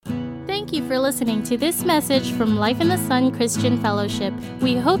Thank you for listening to this message from Life in the Sun Christian Fellowship.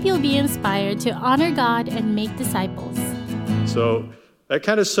 We hope you'll be inspired to honor God and make disciples. So that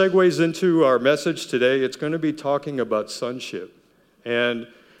kind of segues into our message today. It's going to be talking about sonship. And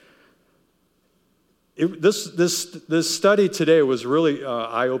this study today was really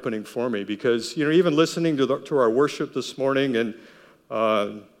eye-opening for me because, even listening to our worship this morning, and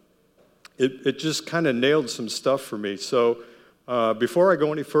it just kind of nailed some stuff for me. So before I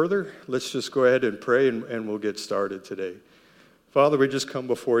go any further, let's just go ahead and pray, and we'll get started today. Father, we just come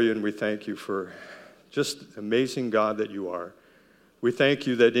before you, and we thank you for just amazing God that you are. We thank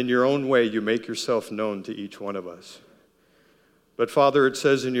you that in your own way you make yourself known to each one of us. But Father, it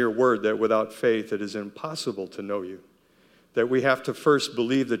says in your word that without faith it is impossible to know you, that we have to first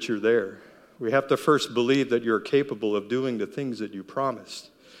believe that you're there. We have to first believe that you're capable of doing the things that you promised.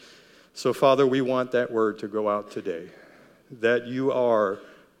 So Father, we want that word to go out today, that you are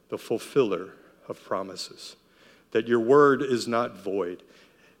the fulfiller of promises, that your word is not void.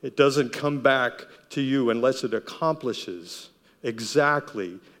 It doesn't come back to you unless it accomplishes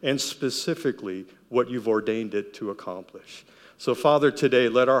exactly and specifically what you've ordained it to accomplish. So Father, today,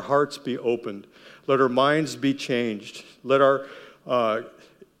 let our hearts be opened. Let our minds be changed. Let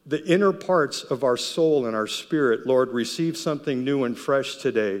the inner parts of our soul and our spirit, Lord, receive something new and fresh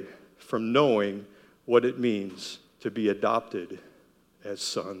today from knowing what it means to be adopted as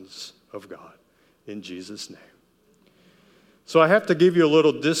sons of God, in Jesus' name. So I have to give you a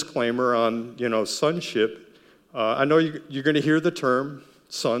little disclaimer on, sonship. I know you're going to hear the term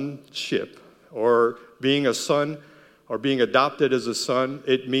sonship, or being a son, or being adopted as a son.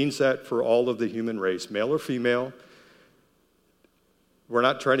 It means that for all of the human race, male or female. We're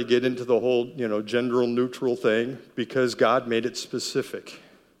not trying to get into the whole, gender neutral thing, because God made it specific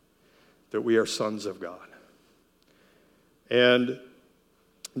that we are sons of God. And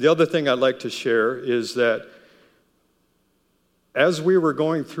the other thing I'd like to share is that as we were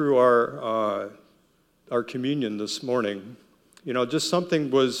going through our communion this morning, just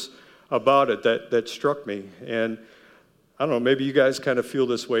something was about it that struck me. And I don't know, maybe you guys kind of feel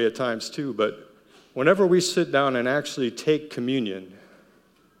this way at times too, but whenever we sit down and actually take communion,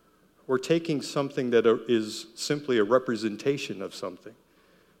 we're taking something that is simply a representation of something,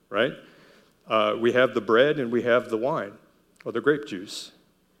 right? We have the bread and we have the wine, or the grape juice,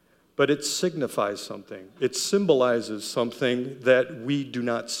 but it signifies something. It symbolizes something that we do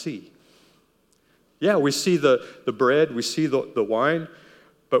not see. Yeah, we see the bread, we see the wine,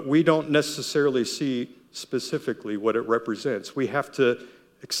 but we don't necessarily see specifically what it represents. We have to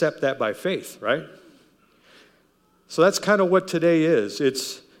accept that by faith, right? So that's kind of what today is.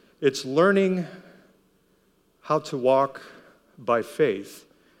 It's learning how to walk by faith,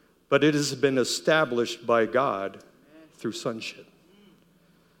 but it has been established by God through sonship.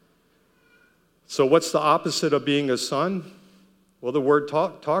 So what's the opposite of being a son? Well, the word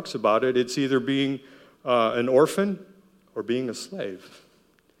talks about it. It's either being an orphan or being a slave.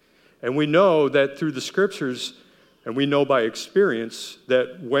 And we know that through the scriptures, and we know by experience,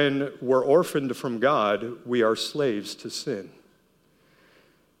 that when we're orphaned from God, we are slaves to sin.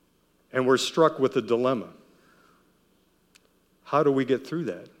 And we're struck with a dilemma. How do we get through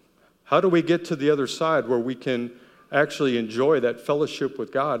that? How do we get to the other side where we can actually enjoy that fellowship with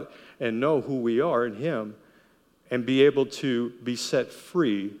God and know who we are in Him and be able to be set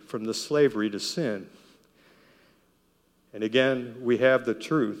free from the slavery to sin? And again, we have the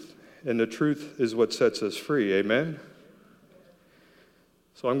truth, and the truth is what sets us free. Amen?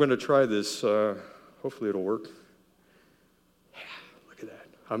 So I'm going to try this. Hopefully it'll work. Yeah, look at that.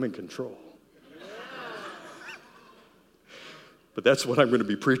 I'm in control. But that's what I'm going to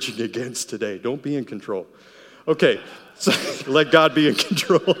be preaching against today. Don't be in control. Okay, so let God be in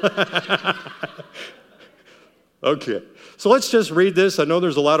control. Okay, so let's just read this. I know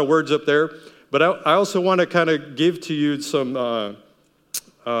there's a lot of words up there, but I also want to kind of give to you some,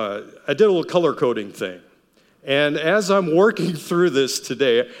 I did a little color coding thing. And as I'm working through this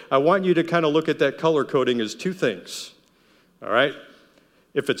today, I want you to kind of look at that color coding as two things, all right?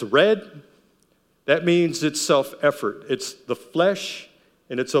 If it's red, that means it's self-effort. It's the flesh,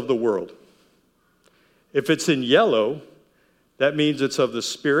 and it's of the world. If it's in yellow, that means it's of the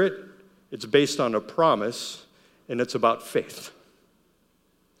Spirit, it's based on a promise, and it's about faith.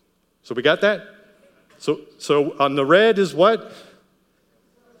 So we got that? So on the red is what?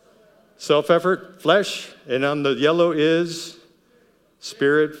 Self-effort, flesh, and on the yellow is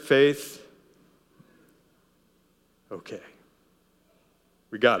Spirit, faith. Okay.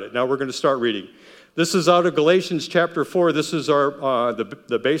 We got it. Now we're going to start reading. This is out of Galatians chapter 4. This is our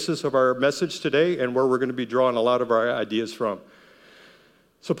the basis of our message today, and where we're going to be drawing a lot of our ideas from.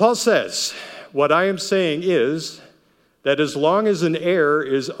 So Paul says, what I am saying is that as long as an heir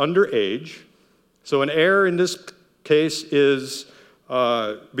is underage, so an heir in this case is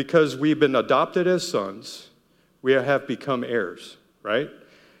because we've been adopted as sons, we have become heirs, right?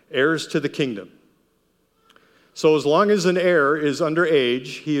 Heirs to the kingdom. So as long as an heir is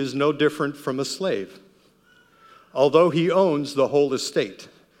underage, he is no different from a slave, although he owns the whole estate.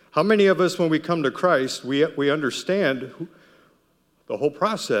 How many of us, when we come to Christ, we understand the whole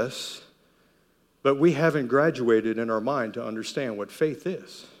process, but we haven't graduated in our mind to understand what faith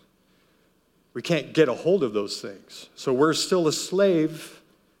is. We can't get a hold of those things. So we're still a slave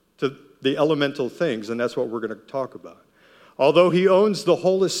to the elemental things, and that's what we're going to talk about. Although he owns the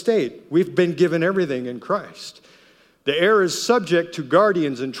whole estate, we've been given everything in Christ. The heir is subject to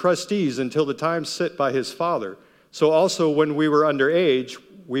guardians and trustees until the time set by his father. So also when we were underage,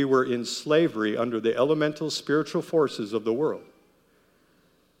 we were in slavery under the elemental spiritual forces of the world.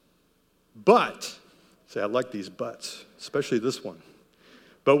 But, see, I like these buts, especially this one.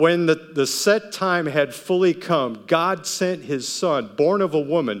 But when the set time had fully come, God sent his son, born of a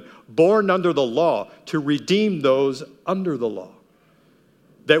woman, born under the law, to redeem those under the law,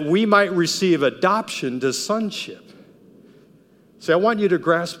 that we might receive adoption to sonship. See, I want you to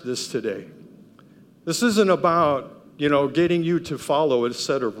grasp this today. This isn't about, getting you to follow a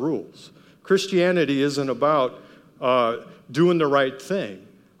set of rules. Christianity isn't about doing the right thing,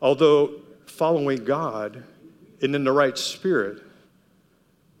 although following God and in the right spirit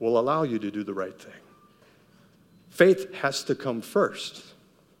will allow you to do the right thing. Faith has to come first.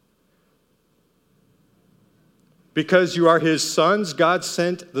 Because you are his sons, God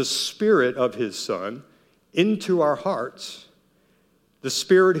sent the Spirit of his Son into our hearts, the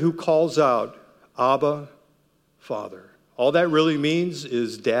Spirit who calls out, Abba, Father. All that really means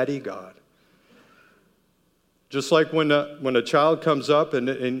is Daddy God. Just like when a child comes up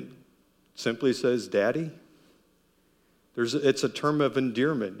and simply says, Daddy, it's a term of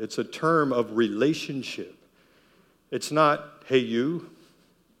endearment. It's a term of relationship. It's not, hey, you.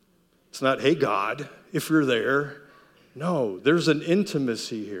 It's not, hey, God, if you're there. No, there's an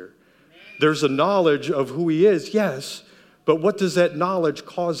intimacy here. There's a knowledge of who he is, yes, but what does that knowledge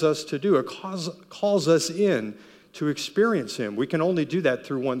cause us to do? It calls us in to experience him. We can only do that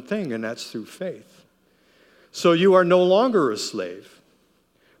through one thing, and that's through faith. So you are no longer a slave,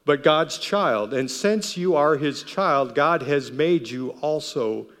 but God's child. And since you are his child, God has made you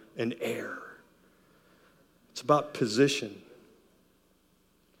also an heir. It's about position.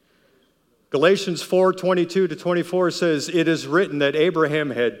 Galatians 4:22-24 says, it is written that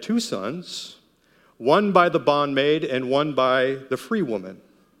Abraham had two sons, one by the bondmaid and one by the free woman.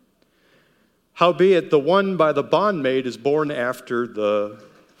 Howbeit, the one by the bondmaid is born after the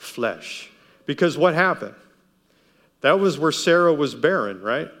flesh. Because what happened? That was where Sarah was barren,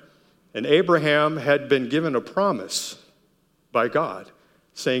 right? And Abraham had been given a promise by God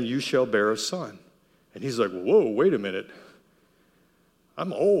saying, you shall bear a son. And he's like, whoa, wait a minute.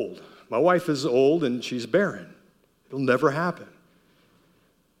 I'm old. My wife is old and she's barren. It'll never happen.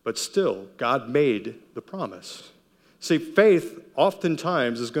 But still, God made the promise. See, faith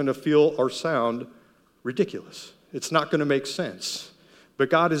oftentimes is going to feel or sound ridiculous. It's not going to make sense. But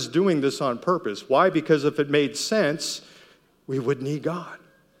God is doing this on purpose. Why? Because if it made sense, we would need God.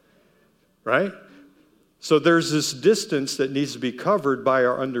 Right? So there's this distance that needs to be covered by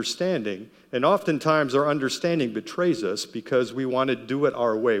our understanding. And oftentimes our understanding betrays us because we want to do it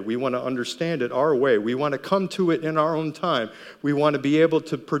our way. We want to understand it our way. We want to come to it in our own time. We want to be able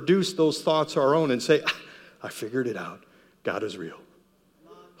to produce those thoughts our own and say, I figured it out. God is real.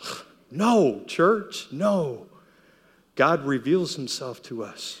 No, church, no. God reveals himself to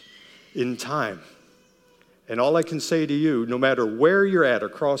us in time. And all I can say to you, no matter where you're at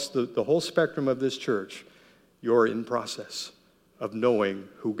across the whole spectrum of this church, you're in process of knowing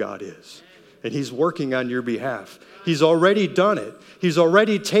who God is. And he's working on your behalf. He's already done it. He's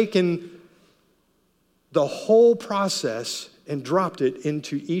already taken the whole process and dropped it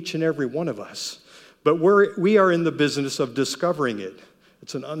into each and every one of us. But we are in the business of discovering it.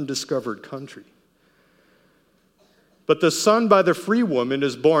 It's an undiscovered country. But the son by the free woman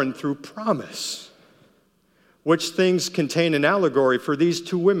is born through promise, which things contain an allegory, for these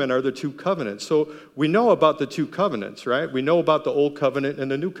two women are the two covenants. So we know about the two covenants, right? We know about the old covenant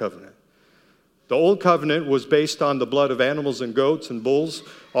and the new covenant. The old covenant was based on the blood of animals and goats and bulls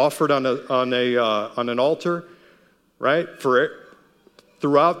offered on an altar, right?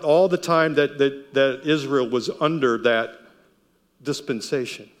 Throughout all the time that Israel was under that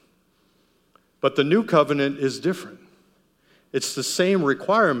dispensation. But the new covenant is different. It's the same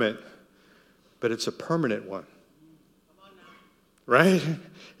requirement, but it's a permanent one. right?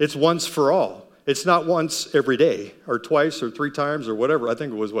 It's once for all. It's not once every day or twice or 3 times or whatever. I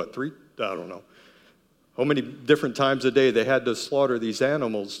think it was, 3? I don't know. How many different times a day they had to slaughter these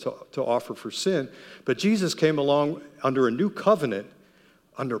animals to offer for sin. But Jesus came along under a new covenant,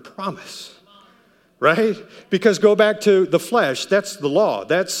 under promise. Right? Because go back to the flesh, that's the law.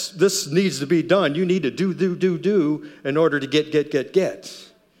 This needs to be done. You need to do in order to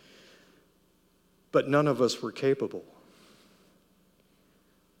get. But none of us were capable.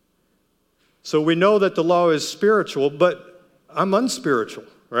 So we know that the law is spiritual, but I'm unspiritual,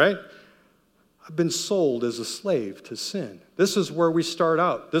 right? I've been sold as a slave to sin. This is where we start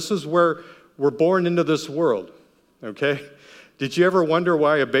out. This is where we're born into this world, okay? Did you ever wonder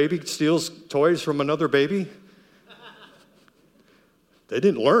why a baby steals toys from another baby? They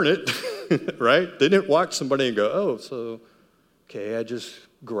didn't learn it, right? They didn't watch somebody and go, okay, I just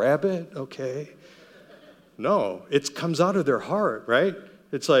grab it, okay. No, it comes out of their heart, right?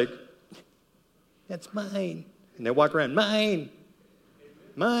 It's like, that's mine. And they walk around, mine.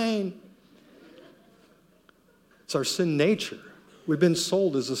 It's our sin nature. We've been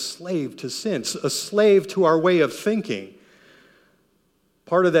sold as a slave to sin, a slave to our way of thinking.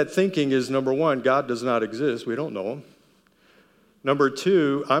 Part of that thinking is, number 1, God does not exist. We don't know him. Number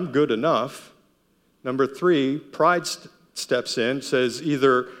 2, I'm good enough. Number 3, pride steps in, says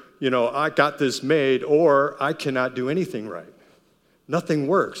either, I got this made, or I cannot do anything right. Nothing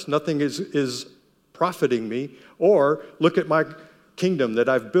works. Nothing is profiting me. Or look at my kingdom that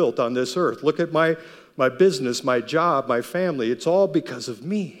I've built on this earth. Look at my business, my job, my family. It's all because of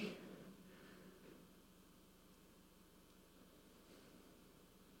me.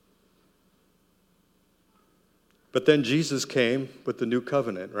 But then Jesus came with the new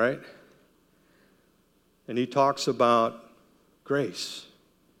covenant, right? And he talks about grace,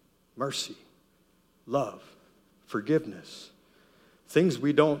 mercy, love, forgiveness. Things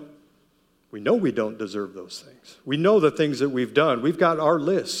we know we don't deserve those things. We know the things that we've done. We've got our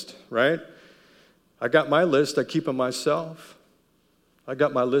list, right? I got my list I keep on myself. I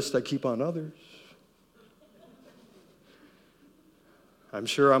got my list I keep on others. I'm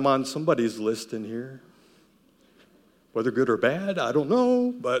sure I'm on somebody's list in here. Whether good or bad, I don't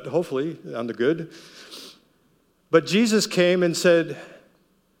know, but hopefully on the good. But Jesus came and said,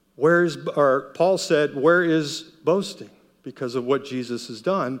 Paul said, where is boasting? Because of what Jesus has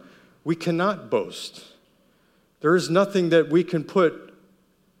done, we cannot boast. There is nothing that we can put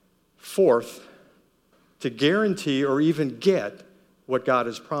forth to guarantee or even get what God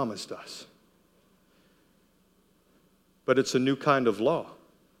has promised us. But it's a new kind of law.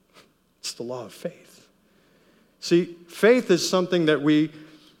 It's the law of faith. See, faith is something that we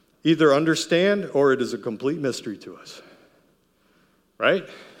either understand or it is a complete mystery to us. Right?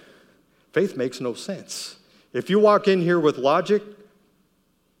 Faith makes no sense. If you walk in here with logic,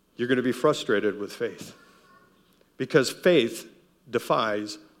 you're going to be frustrated with faith. Because faith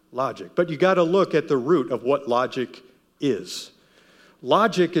defies logic. But you got to look at the root of what logic is.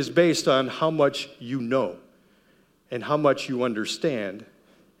 Logic is based on how much you know and how much you understand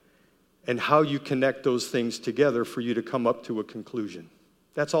and how you connect those things together for you to come up to a conclusion.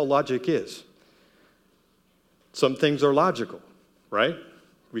 That's all logic is. Some things are logical, right?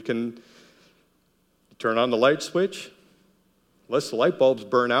 We can turn on the light switch. Unless the light bulbs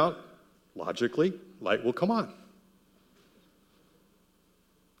burn out, logically, light will come on.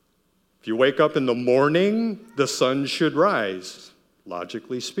 If you wake up in the morning, the sun should rise,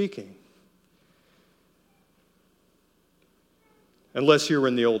 logically speaking. Unless you're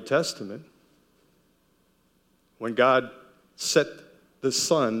in the Old Testament, when God set the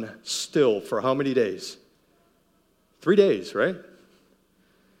sun still for how many days? 3 days, right?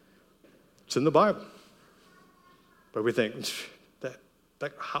 It's in the Bible. But we think,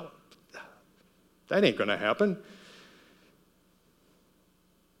 that ain't going to happen.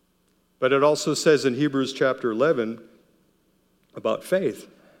 But it also says in Hebrews chapter 11 about faith,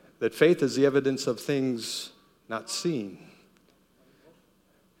 that faith is the evidence of things not seen.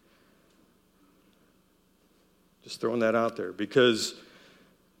 Just throwing that out there, because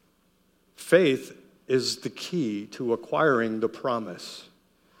faith is the key to acquiring the promise.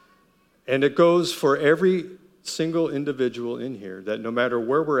 And it goes for every single individual in here, that no matter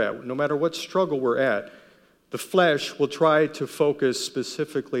where we're at, no matter what struggle we're at, the flesh will try to focus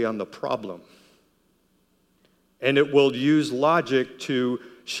specifically on the problem. And it will use logic to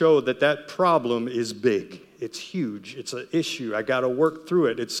show that that problem is big. It's huge. It's an issue. I got to work through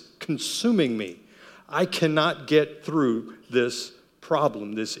it. It's consuming me. I cannot get through this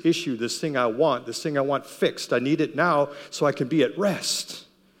problem, this issue, this thing I want fixed. I need it now so I can be at rest.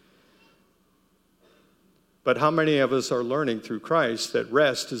 But how many of us are learning through Christ that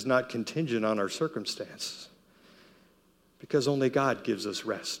rest is not contingent on our circumstances? Because only God gives us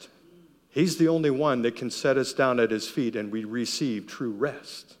rest. He's the only one that can set us down at his feet and we receive true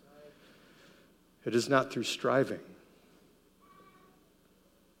rest. It is not through striving.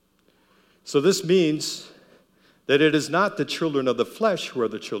 So this means that it is not the children of the flesh who are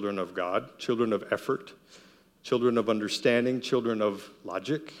the children of God, children of effort, children of understanding, children of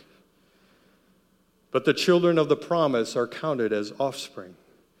logic. But the children of the promise are counted as offspring.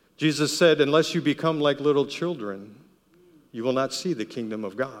 Jesus said, unless you become like little children, you will not see the kingdom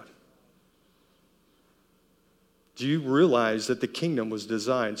of God. Do you realize that the kingdom was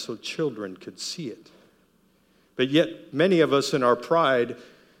designed so children could see it? But yet, many of us in our pride,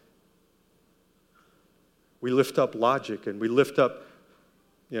 we lift up logic and we lift up,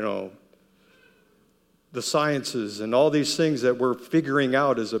 the sciences and all these things that we're figuring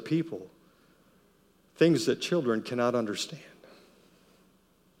out as a people. Things that children cannot understand.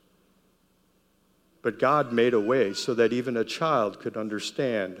 But God made a way so that even a child could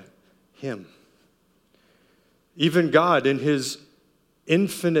understand him. Even God, in his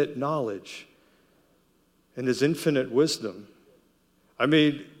infinite knowledge and his infinite wisdom. I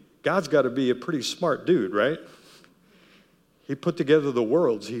mean, God's got to be a pretty smart dude, right? He put together the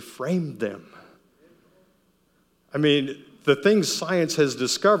worlds. He framed them. I mean, the things science has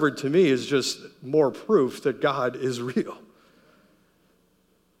discovered to me is just more proof that God is real.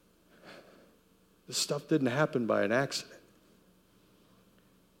 This stuff didn't happen by an accident.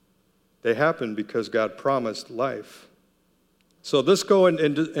 They happened because God promised life. So let's go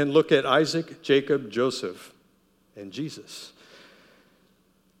and look at Isaac, Jacob, Joseph, and Jesus.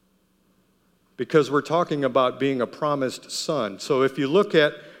 Because we're talking about being a promised son. So if you look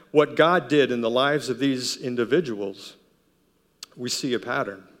at what God did in the lives of these individuals, we see a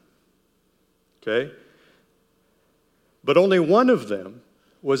pattern. Okay? But only one of them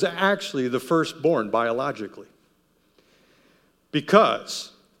was actually the firstborn biologically.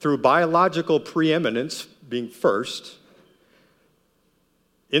 Because through biological preeminence, being first,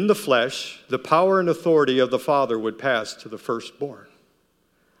 in the flesh, the power and authority of the Father would pass to the firstborn.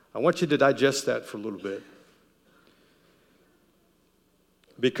 I want you to digest that for a little bit.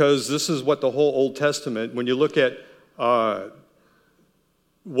 Because this is what the whole Old Testament, when you look at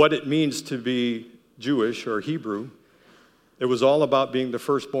what it means to be Jewish or Hebrew, it was all about being the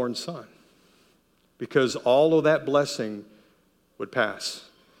firstborn son. Because all of that blessing would pass.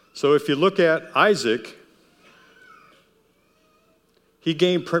 So if you look at Isaac, he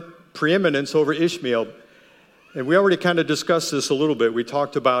gained preeminence over Ishmael. And we already kind of discussed this a little bit. We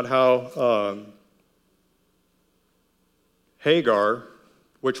talked about how Hagar,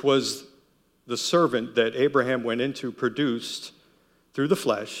 which was the servant that Abraham went into, produced through the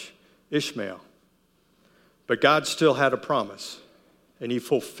flesh Ishmael. But God still had a promise, and he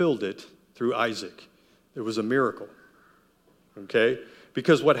fulfilled it through Isaac. It was a miracle, okay?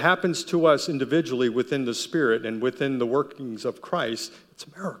 Because what happens to us individually within the Spirit and within the workings of Christ, it's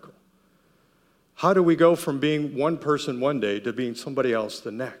a miracle. How do we go from being one person one day to being somebody else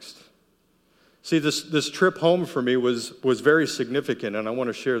the next? See, this trip home for me was very significant, and I want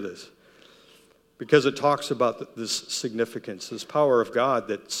to share this because it talks about this significance, this power of God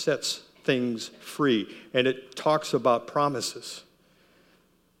that sets things free, and it talks about promises.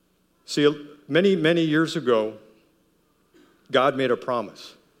 See, many, many years ago, God made a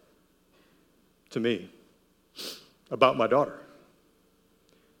promise to me about my daughter.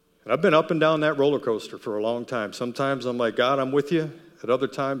 And I've been up and down that roller coaster for a long time. Sometimes I'm like, God, I'm with you. At other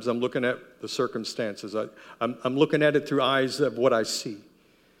times, I'm looking at the circumstances. I'm looking at it through eyes of what I see.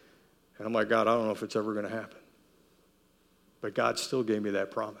 And I'm like, God, I don't know if it's ever going to happen. But God still gave me that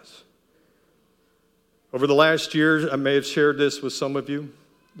promise. Over the last year, I may have shared this with some of you,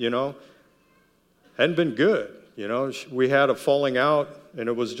 hadn't been good. We had a falling out, and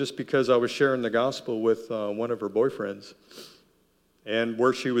it was just because I was sharing the gospel with one of her boyfriends. And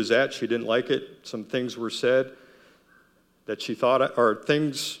where she was at, she didn't like it. Some things were said that she thought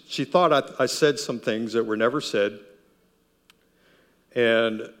I said some things that were never said.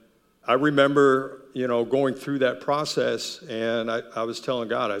 And I remember, going through that process, and I was telling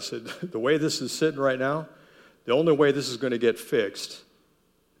God, I said, the way this is sitting right now, the only way this is going to get fixed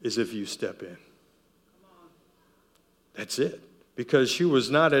is if you step in. That's it. Because she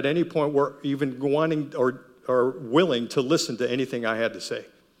was not at any point where even wanting or willing to listen to anything I had to say.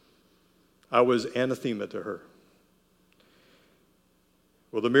 I was anathema to her.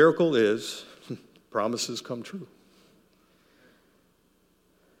 Well, the miracle is promises come true.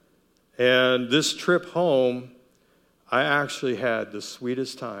 And this trip home, I actually had the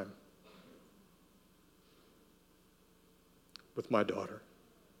sweetest time. with my daughter.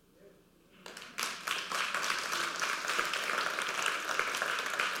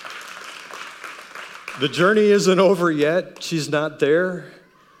 The journey isn't over yet. She's not there.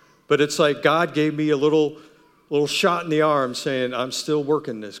 But it's like God gave me a little shot in the arm saying, I'm still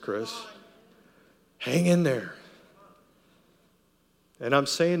working this, Chris. Hang in there. And I'm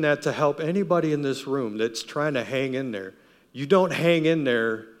saying that to help anybody in this room that's trying to hang in there. You don't hang in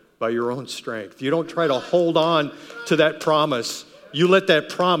there by your own strength. You don't try to hold on to that promise. You let that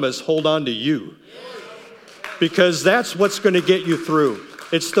promise hold on to you. Because that's what's going to get you through.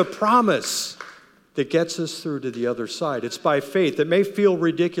 It's the promise that gets us through to the other side. It's by faith. It may feel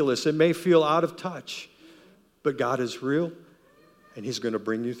ridiculous. It may feel out of touch. But God is real, and He's going to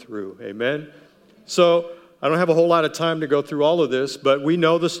bring you through. Amen? So I don't have a whole lot of time to go through all of this, but we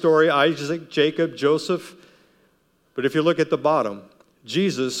know the story, Isaac, Jacob, Joseph. But if you look at the bottom,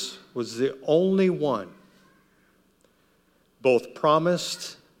 Jesus was the only one, both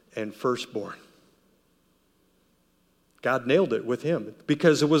promised and firstborn. God nailed it with him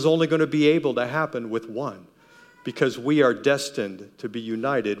because it was only going to be able to happen with one, because we are destined to be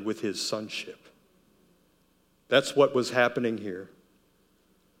united with his sonship. That's what was happening here.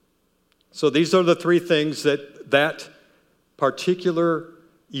 So these are the three things that particular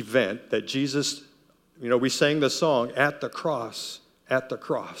event that Jesus, we sang the song, at the cross.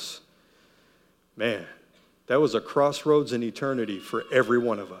 Man, that was a crossroads in eternity for every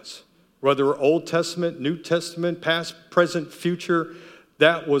one of us. Whether we're Old Testament, New Testament, past, present, future,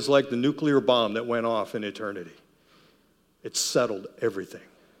 that was like the nuclear bomb that went off in eternity. It settled everything.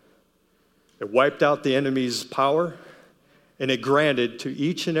 It wiped out the enemy's power, and it granted to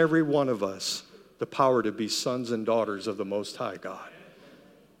each and every one of us the power to be sons and daughters of the Most High God.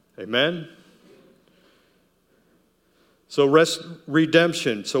 Amen? So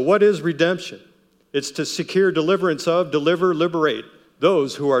redemption. So what is redemption? It's to secure deliverance of, deliver, liberate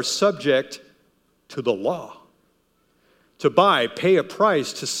those who are subject to the law. To buy, pay a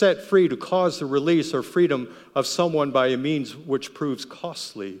price, to set free, to cause the release or freedom of someone by a means which proves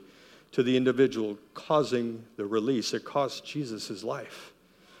costly to the individual causing the release. It cost Jesus his life.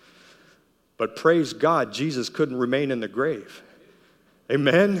 But praise God, Jesus couldn't remain in the grave.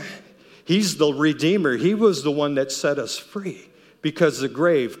 Amen? He's the Redeemer. He was the one that set us free because the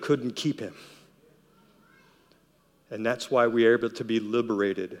grave couldn't keep him. And that's why we are able to be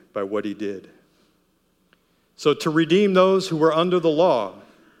liberated by what he did. So to redeem those who were under the law.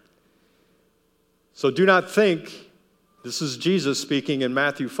 So do not think, this is Jesus speaking in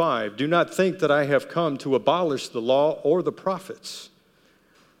Matthew 5, do not think that I have come to abolish the law or the prophets.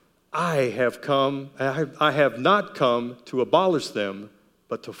 I have not come to abolish them,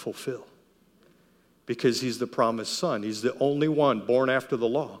 but to fulfill. Because he's the promised son. He's the only one born after the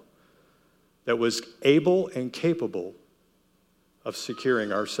law that was able and capable of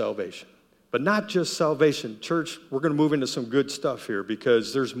securing our salvation. But not just salvation. Church, we're going to move into some good stuff here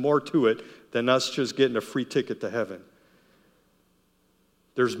because there's more to it than us just getting a free ticket to heaven.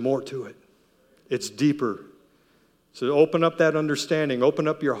 There's more to it. It's deeper. So open up that understanding, open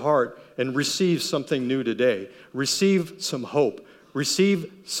up your heart, and receive something new today. Receive some hope.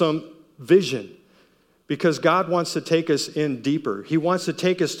 Receive some vision. Because God wants to take us in deeper. He wants to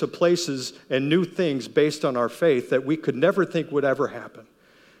take us to places and new things based on our faith that we could never think would ever happen.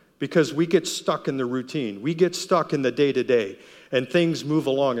 Because we get stuck in the routine. We get stuck in the day-to-day. And things move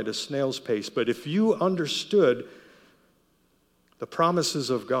along at a snail's pace. But if you understood the promises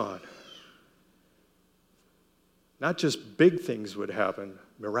of God, not just big things would happen,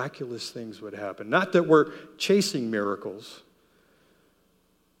 miraculous things would happen. Not that we're chasing miracles,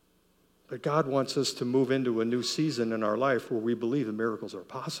 but God wants us to move into a new season in our life where we believe the miracles are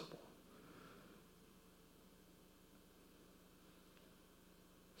possible.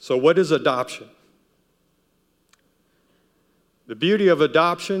 So what is adoption? The beauty of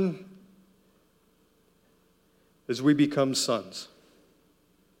adoption is we become sons.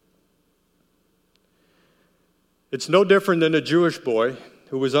 It's no different than a Jewish boy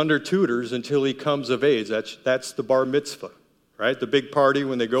who was under tutors until he comes of age. That's the bar mitzvah, right? The big party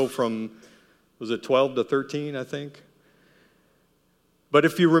when they go from, was it 12 to 13, I think? But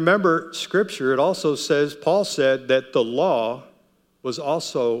if you remember Scripture, it also says, Paul said that the law was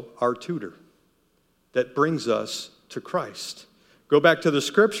also our tutor that brings us to Christ. Go back to the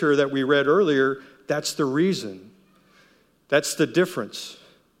Scripture that we read earlier. That's the reason. That's the difference.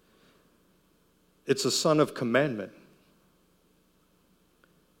 It's a son of commandment.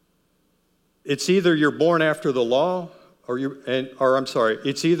 It's either you're born after the law,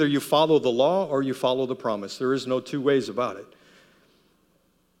 it's either you follow the law or you follow the promise. There is no two ways about it.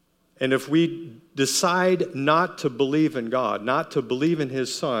 And if we decide not to believe in God, not to believe in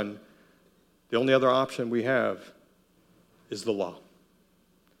his Son, the only other option we have is the law.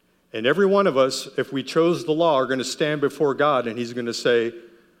 And every one of us, if we chose the law, are going to stand before God and he's going to say,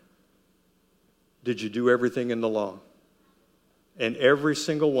 did you do everything in the law? And every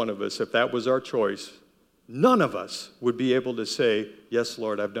single one of us, if that was our choice, none of us would be able to say, yes,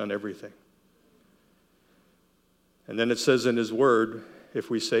 Lord, I've done everything. And then it says in his word, if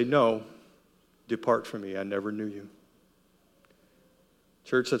we say no, depart from me, I never knew you.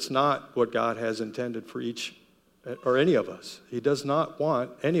 Church, that's not what God has intended for each or any of us. He does not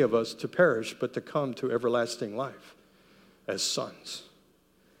want any of us to perish, but to come to everlasting life as sons.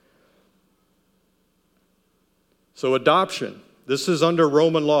 So adoption, this is under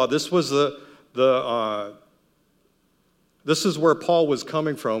Roman law. This was this is where Paul was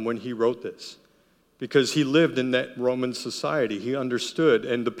coming from when he wrote this, because he lived in that Roman society. He understood,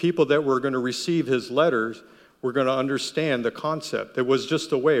 and the people that were going to receive his letters were going to understand the concept. It was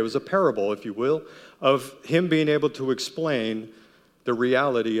just a way, it was a parable, if you will, of him being able to explain the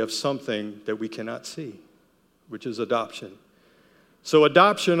reality of something that we cannot see, which is adoption. So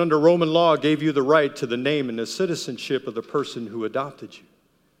adoption under Roman law gave you the right to the name and the citizenship of the person who adopted you.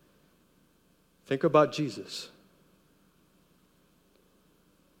 Think about Jesus.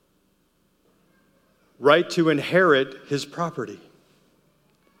 Right to inherit his property.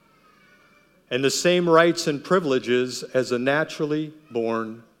 And the same rights and privileges as a naturally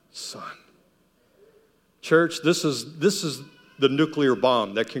born son. Church, this is the nuclear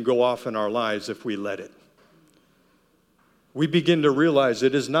bomb that can go off in our lives if we let it. We begin to realize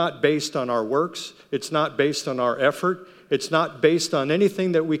it is not based on our works. It's not based on our effort. It's not based on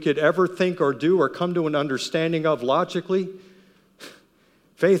anything that we could ever think or do or come to an understanding of logically.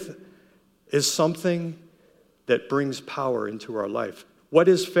 Faith is something that brings power into our life. What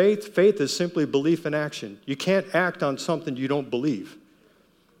is faith? Faith is simply belief in action. You can't act on something you don't believe.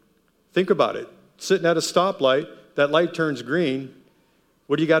 Think about it. Sitting at a stoplight, that light turns green.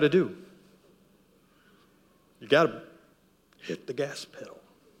 What do you got to do? You got to hit the gas pedal,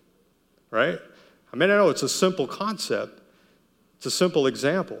 right? I mean, I know it's a simple concept. It's a simple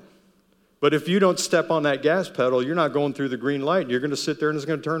example. But if you don't step on that gas pedal, you're not going through the green light, and you're going to sit there and it's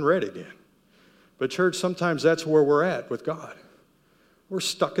going to turn red again. But church, sometimes that's where we're at with God. We're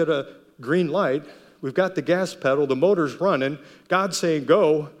stuck at a green light. We've got the gas pedal. The motor's running. God's saying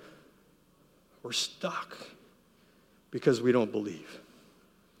go. We're stuck because we don't believe.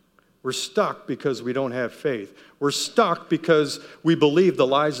 We're stuck because we don't have faith. We're stuck because we believe the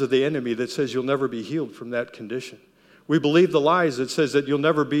lies of the enemy that says you'll never be healed from that condition. We believe the lies that says that you'll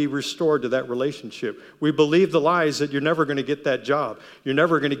never be restored to that relationship. We believe the lies that you're never going to get that job. You're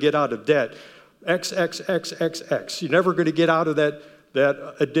never going to get out of debt. XXXXX. You're never going to get out of that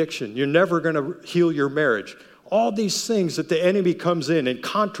addiction. You're never going to heal your marriage. All these things that the enemy comes in and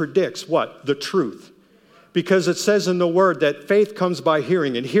contradicts what? The truth. Because it says in the word that faith comes by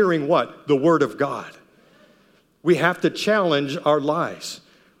hearing, and hearing what? The word of God. We have to challenge our lies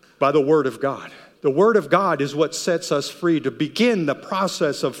by the word of God. The word of God is what sets us free to begin the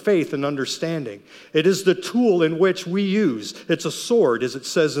process of faith and understanding. It is the tool in which we use. It's a sword, as it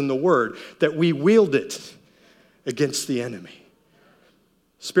says in the word, that we wield it against the enemy.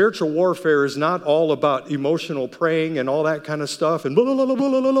 Spiritual warfare is not all about emotional praying and all that kind of stuff and blah, blah, blah,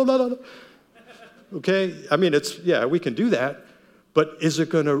 blah, blah, blah, blah. Okay? I mean, we can do that, but is it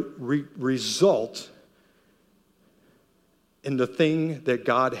going to result in the thing that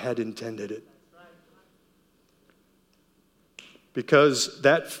God had intended it? Because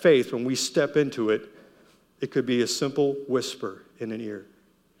that faith, when we step into it, it could be a simple whisper in an ear.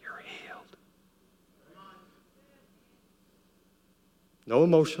 You're healed. No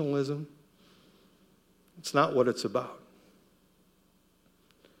emotionalism. It's not what it's about.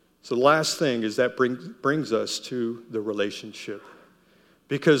 So the last thing is that brings us to the relationship.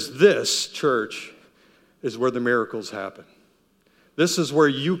 Because this, church, is where the miracles happen. This is where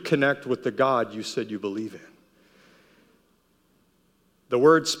you connect with the God you said you believe in. The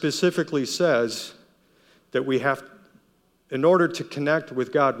word specifically says that we have, in order to connect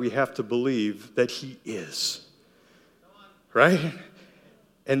with God, we have to believe that He is. Right?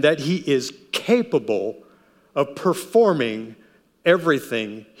 And that He is capable of performing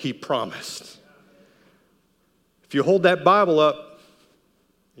everything He promised. If you hold that Bible up,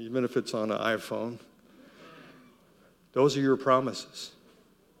 even if it's on an iPhone, those are your promises.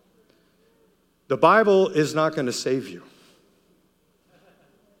 The Bible is not going to save you.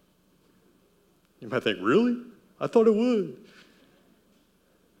 You might think, really? I thought it would.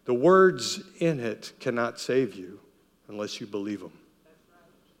 The words in it cannot save you unless you believe them.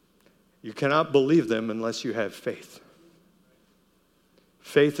 You cannot believe them unless you have faith.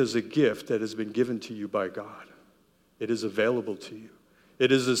 Faith is a gift that has been given to you by God. It is available to you.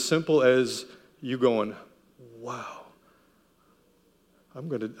 It is as simple as you going, wow,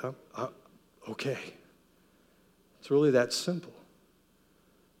 okay. It's really that simple.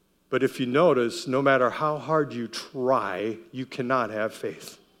 But if you notice, no matter how hard you try, you cannot have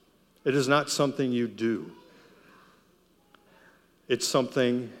faith. It is not something you do. It's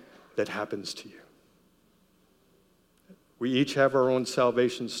something that happens to you. We each have our own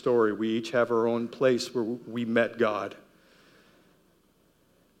salvation story. We each have our own place where we met God.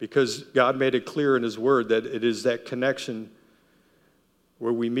 Because God made it clear in His Word that it is that connection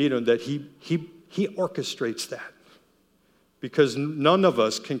where we meet Him that He orchestrates that. Because none of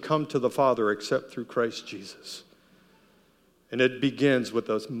us can come to the Father except through Christ Jesus. And it begins with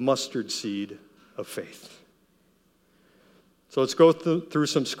a mustard seed of faith. So let's go through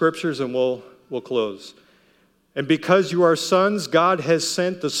some scriptures and we'll close. And because you are sons, God has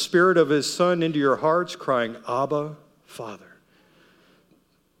sent the Spirit of His Son into your hearts, crying, Abba, Father.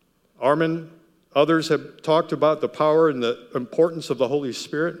 Armin, others have talked about the power and the importance of the Holy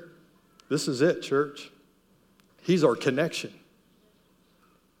Spirit. This is it, church. He's our connection.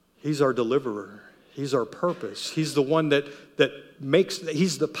 He's our deliverer. He's our purpose. He's the one that makes,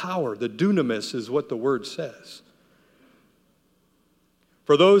 He's the power. The dunamis is what the Word says.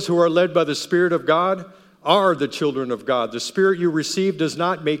 For those who are led by the Spirit of God are the children of God. The Spirit you received does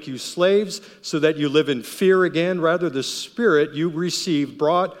not make you slaves so that you live in fear again. Rather, the Spirit you received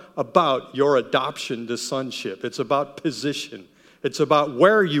brought about your adoption to sonship. It's about position. It's about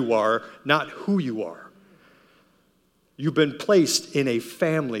where you are, not who you are. You've been placed in a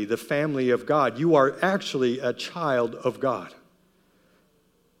family, the family of God. You are actually a child of God.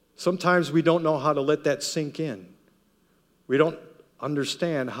 Sometimes we don't know how to let that sink in. We don't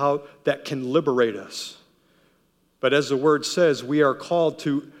understand how that can liberate us. But as the Word says, we are called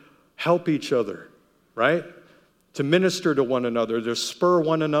to help each other, right? To minister to one another, to spur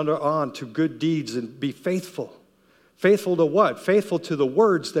one another on to good deeds and be faithful. Faithful to what? Faithful to the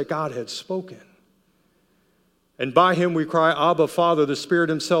words that God had spoken. And by Him we cry, Abba, Father. The Spirit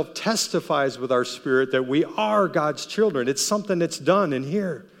Himself testifies with our spirit that we are God's children. It's something that's done in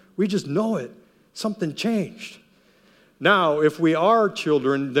here. We just know it. Something changed. Now, if we are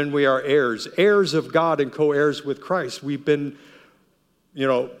children, then we are heirs. Heirs of God and co-heirs with Christ. We've been,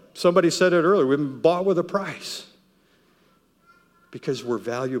 somebody said it earlier, we've been bought with a price. Because we're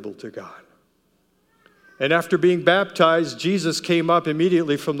valuable to God. And after being baptized, Jesus came up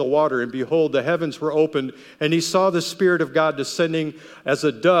immediately from the water, and behold, the heavens were opened, and He saw the Spirit of God descending as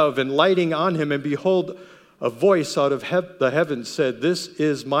a dove and lighting on Him, and behold, a voice out of the heavens said, This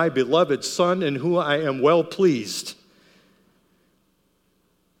is my beloved Son, in whom I am well pleased.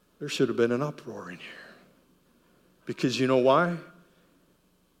 There should have been an uproar in here. Because you know why?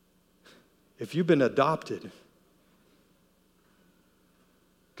 If you've been adopted,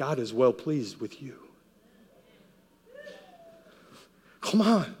 God is well pleased with you. Come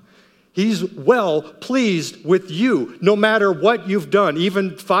on. He's well pleased with you, no matter what you've done,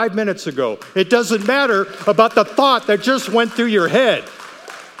 even 5 minutes ago. It doesn't matter about the thought that just went through your head.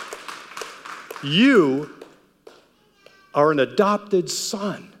 You are an adopted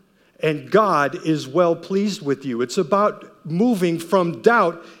son, and God is well pleased with you. It's about moving from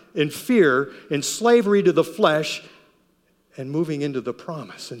doubt and fear and slavery to the flesh and moving into the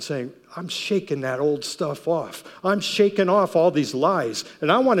promise and saying, I'm shaking that old stuff off. I'm shaking off all these lies. And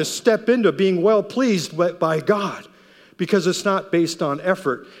I want to step into being well pleased by God because it's not based on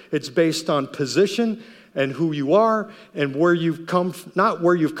effort. It's based on position and who you are and where you've come, not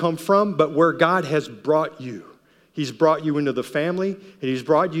where you've come from, but where God has brought you. He's brought you into the family, and He's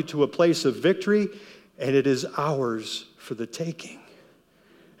brought you to a place of victory, and it is ours for the taking.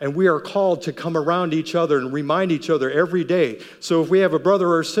 And we are called to come around each other and remind each other every day. So if we have a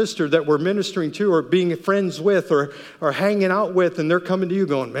brother or sister that we're ministering to or being friends with or hanging out with, and they're coming to you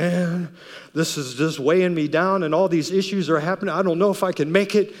going, man, this is just weighing me down and all these issues are happening. I don't know if I can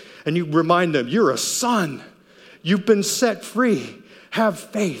make it. And you remind them, you're a son. You've been set free. Have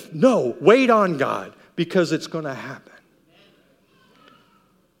faith. No, wait on God because it's going to happen.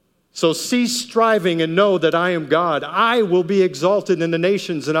 So cease striving and know that I am God. I will be exalted in the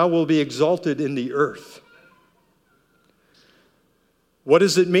nations and I will be exalted in the earth. What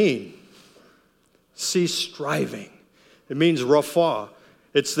does it mean? Cease striving. It means rapha.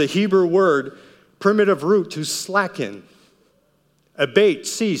 It's the Hebrew word, primitive root to slacken. Abate,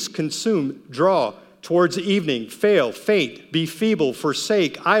 cease, consume, draw, towards evening, fail, faint, be feeble,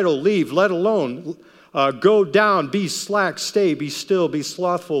 forsake, idle, leave, let alone. Go down, be slack, stay, be still, be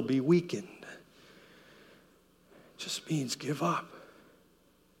slothful, be weakened. It just means give up.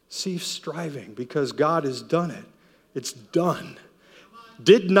 Cease striving because God has done it. It's done.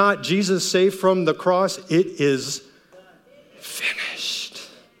 Did not Jesus say from the cross, it is finished?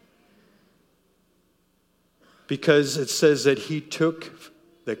 Because it says that he took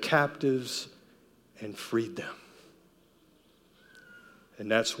the captives and freed them.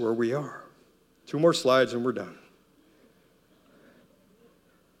 And that's where we are. 2 more slides and we're done.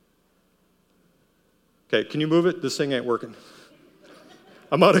 Okay, can you move it? This thing ain't working.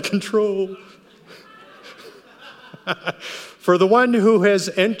 I'm out of control. For the one who has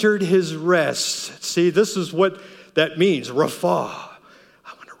entered his rest. See, this is what that means. Rafah.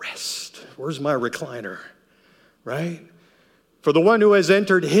 I want to rest. Where's my recliner? Right? For the one who has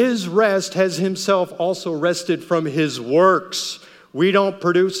entered his rest has himself also rested from his works. We don't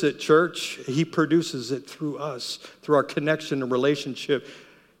produce it, church. He produces it through us, through our connection and relationship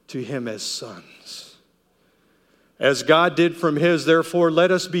to him as sons. As God did from his, therefore,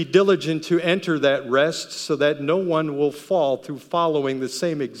 let us be diligent to enter that rest so that no one will fall through following the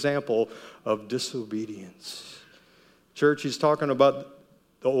same example of disobedience. Church, he's talking about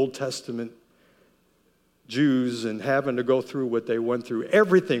the Old Testament Jews and having to go through what they went through.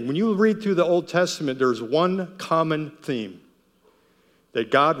 Everything. When you read through the Old Testament, there's one common theme. That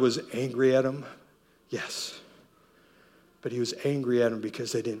God was angry at them. Yes. But he was angry at them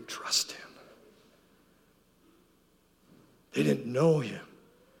because they didn't trust him. They didn't know him.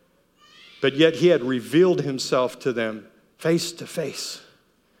 But yet he had revealed himself to them face to face.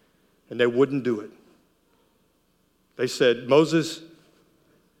 And they wouldn't do it. They said, Moses,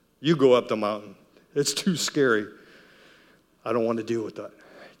 you go up the mountain. It's too scary. I don't want to deal with that.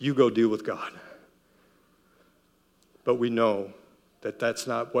 You go deal with God. But we know that that's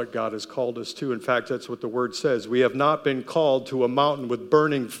not what God has called us to. In fact, that's what the word says. We have not been called to a mountain with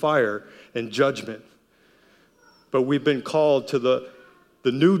burning fire and judgment. But we've been called to the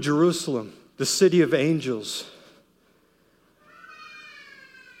New Jerusalem, the city of angels,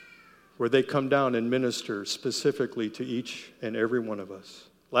 where they come down and minister specifically to each and every one of us.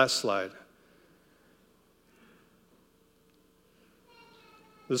 Last slide.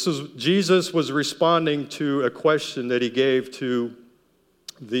 Jesus was responding to a question that he gave to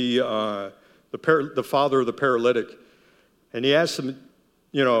the father of the paralytic. And he asked him,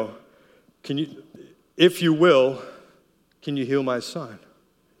 if you will, can you heal my son?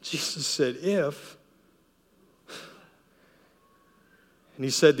 Jesus said, if. And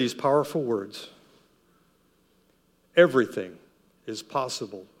he said these powerful words. Everything is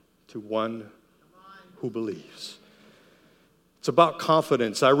possible to one who believes. It's about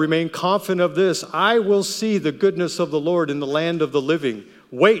confidence. I remain confident of this. I will see the goodness of the Lord in the land of the living.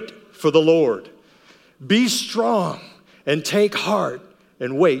 Wait for the Lord. Be strong and take heart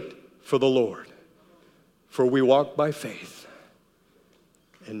and wait for the Lord. For we walk by faith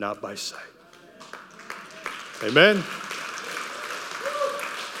and not by sight. Amen.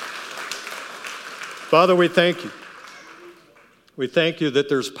 Father, we thank you. We thank you that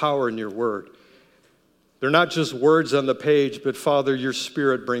there's power in your word. They're not just words on the page, but Father, your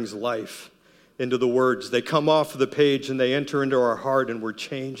Spirit brings life into the words. They come off of the page and they enter into our heart and we're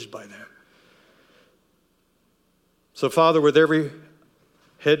changed by them. So Father, with every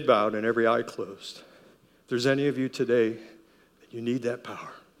head bowed and every eye closed, if there's any of you today that you need that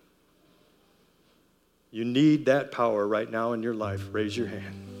power, you need that power right now in your life, raise your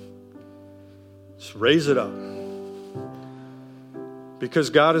hand. Just raise it up. Because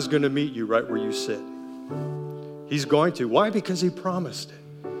God is going to meet you right where you sit. He's going to. Why? Because he promised it.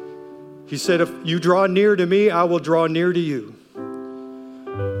 He said, if you draw near to me, I will draw near to you.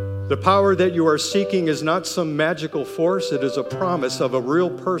 The power that you are seeking is not some magical force. It is a promise of a real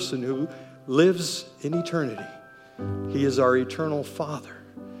person who lives in eternity. He is our eternal Father,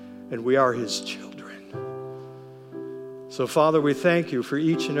 and we are his children. So, Father, we thank you for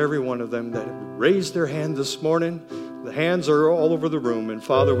each and every one of them that raised their hand this morning. The hands are all over the room. And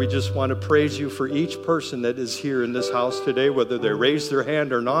Father, we just want to praise you for each person that is here in this house today, whether they raise their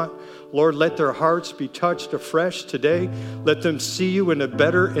hand or not. Lord, let their hearts be touched afresh today. Let them see you in a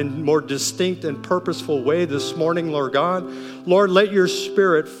better and more distinct and purposeful way this morning, Lord God. Lord, let your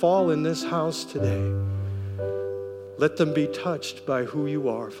Spirit fall in this house today. Let them be touched by who you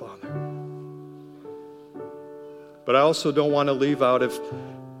are, Father. But I also don't want to leave out, if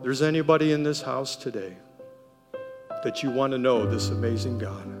there's anybody in this house today that you want to know this amazing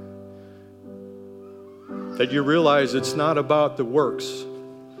God. That you realize it's not about the works.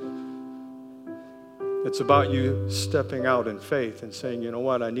 It's about you stepping out in faith and saying, you know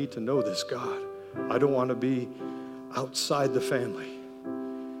what, I need to know this God. I don't want to be outside the family.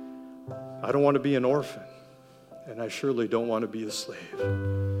 I don't want to be an orphan. And I surely don't want to be a slave.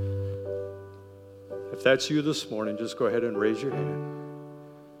 If that's you this morning, just go ahead and raise your hand.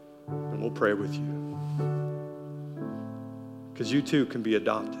 And we'll pray with you. Because you too can be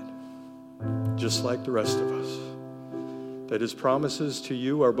adopted, just like the rest of us. That his promises to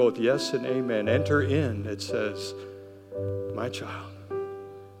you are both yes and amen. Enter in, it says, my child.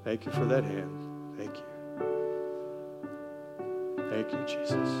 Thank you for that hand. Thank you. Thank you,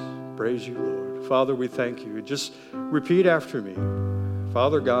 Jesus. Praise you, Lord. Father, we thank you. Just repeat after me.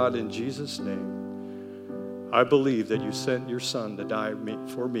 Father God, in Jesus' name, I believe that you sent your son to die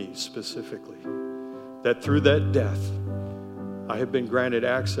for me specifically. That through that death, I have been granted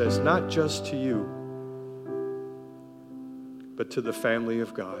access not just to you, but to the family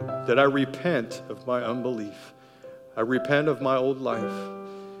of God. That I repent of my unbelief. I repent of my old life.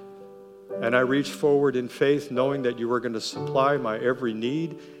 And I reach forward in faith knowing that you are going to supply my every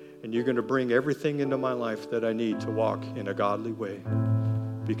need and you're going to bring everything into my life that I need to walk in a godly way.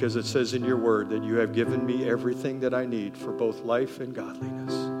 Because it says in your word that you have given me everything that I need for both life and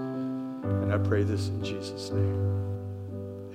godliness. And I pray this in Jesus' name.